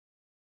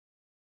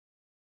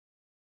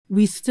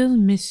We still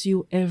miss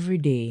you every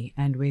day,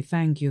 and we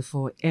thank you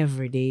for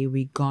every day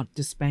we got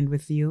to spend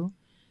with you.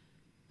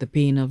 The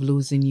pain of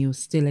losing you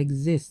still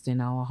exists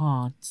in our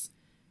hearts,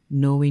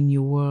 knowing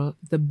you were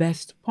the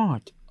best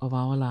part of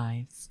our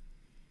lives.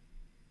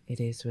 It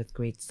is with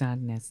great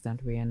sadness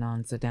that we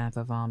announce the death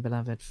of our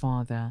beloved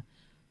father,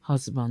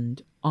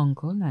 husband,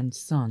 uncle, and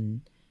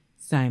son,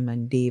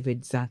 Simon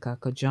David Zaka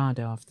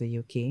Gajadhar of the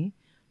UK,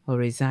 who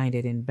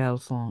resided in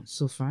Belfort,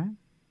 Suffolk.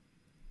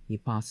 He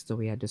passed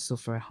away at the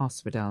Suffolk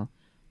Hospital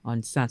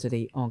on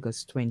Saturday,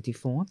 August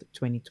 24th,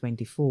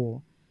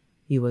 2024.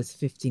 He was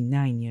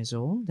 59 years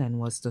old and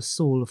was the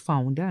sole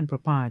founder and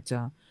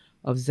proprietor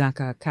of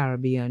Zaka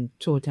Caribbean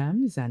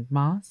Totems and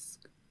Masks.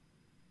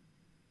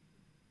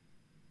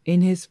 In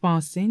his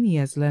passing, he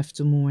has left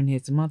to mourn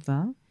his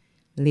mother,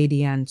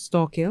 Lady Anne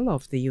Stockill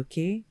of the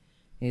UK,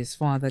 his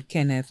father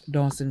Kenneth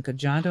Dawson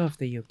Gajadhar of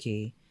the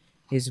UK,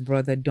 his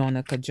brother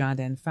Donna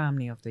Gajadhar and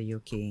family of the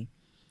UK,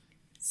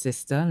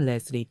 sister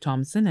Leslie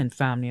Thompson and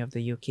family of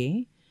the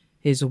UK,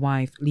 his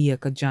wife Leah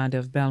Gajadhar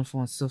of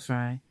Belfort,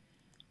 Suffolk,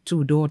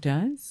 two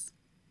daughters,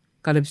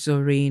 Calypso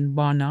Rain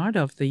Barnard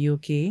of the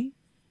UK,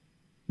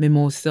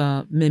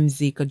 Mimosa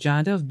Mimsy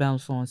Gajadhar of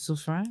Belfort,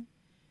 Suffolk,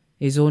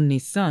 his only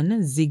son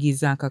Ziggy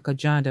Zaka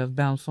Gajadhar of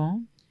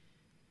Belfort,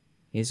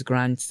 his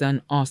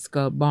grandson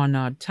Oscar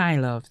Barnard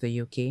Tyler of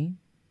the UK,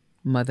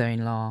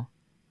 mother-in-law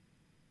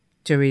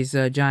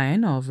Teresa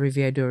Giant of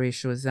Rivière Dorée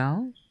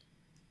Choiseul,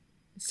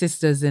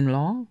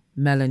 sisters-in-law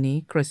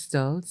Melanie,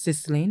 Crystal,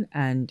 Cicely,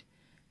 and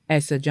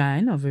Essa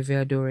Giant of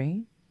Rivière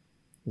Dorée,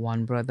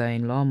 one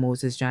brother-in-law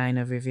Moses Giant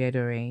of Rivière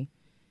Dorée,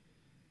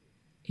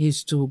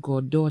 his two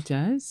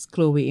goddaughters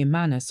Chloe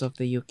Imanis of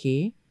the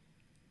UK,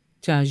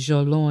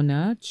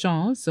 Tajolona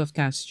Charles of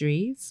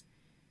Castries,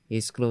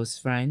 his close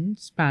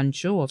friends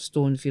Pancho of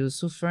Stonefield,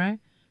 Suffolk,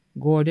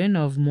 Gordon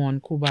of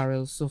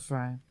Montcubaril,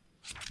 Suffolk,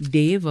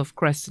 Dave of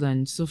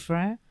Crestland,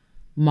 Suffolk,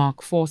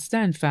 Mark Forster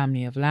and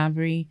family of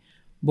Labrie,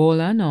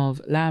 Bolan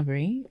of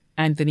Labrie,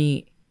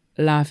 Anthony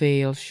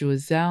Lafay of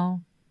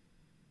Choiseul,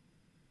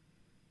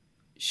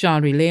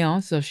 Charlie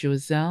Leos of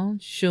Choiseul,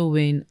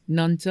 Sherwin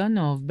Nunton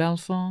of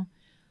Belfort,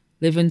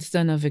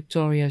 Livingston of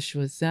Victoria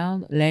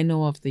Choiseul,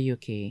 Leno of the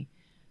UK,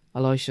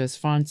 Aloysius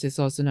Francis,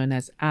 also known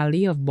as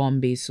Ali of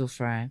Bombay,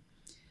 Suffolk.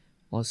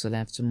 Also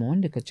left to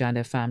mourn the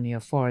Gajadhar family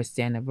of Forest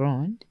and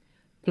abroad,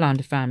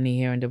 Plant family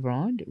here and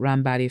abroad,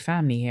 Rambadi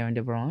family here and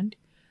abroad,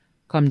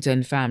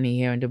 Compton family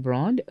here and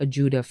abroad, a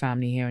Judah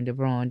family here and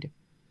abroad.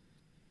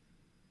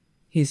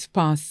 His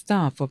past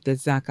staff of the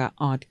Zaka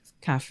Art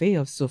Cafe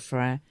of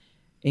Suffolk,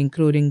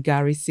 including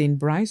Gary St.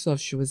 Bryce of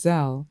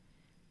Choiseul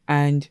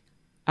and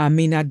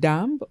Amina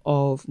Damb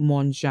of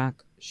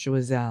Montjacques,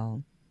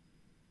 Choiseul.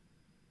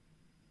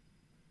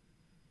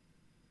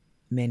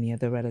 Many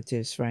other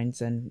relatives,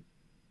 friends, and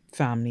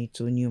family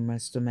too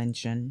numerous to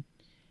mention,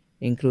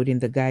 including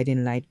the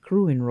Guiding Light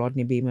crew in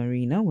Rodney Bay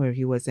Marina where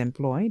he was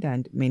employed,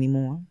 and many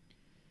more.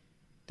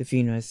 The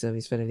funeral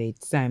service for the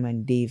late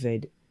Simon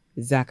David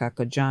Zaka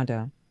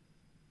Gajadhar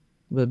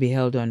will be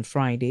held on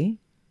Friday,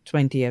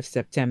 20th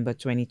September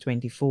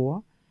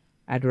 2024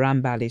 at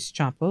Ramballis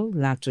Chapel,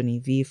 Latony,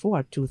 V4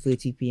 at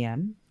 2:30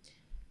 p.m.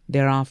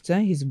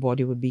 Thereafter, his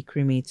body will be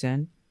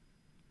cremated.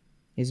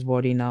 His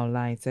body now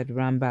lies at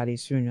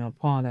Ramballis Funeral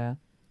Parlor,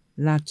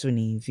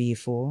 Latony,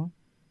 V4.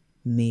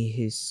 May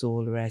his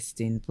soul rest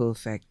in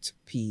perfect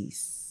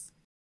peace.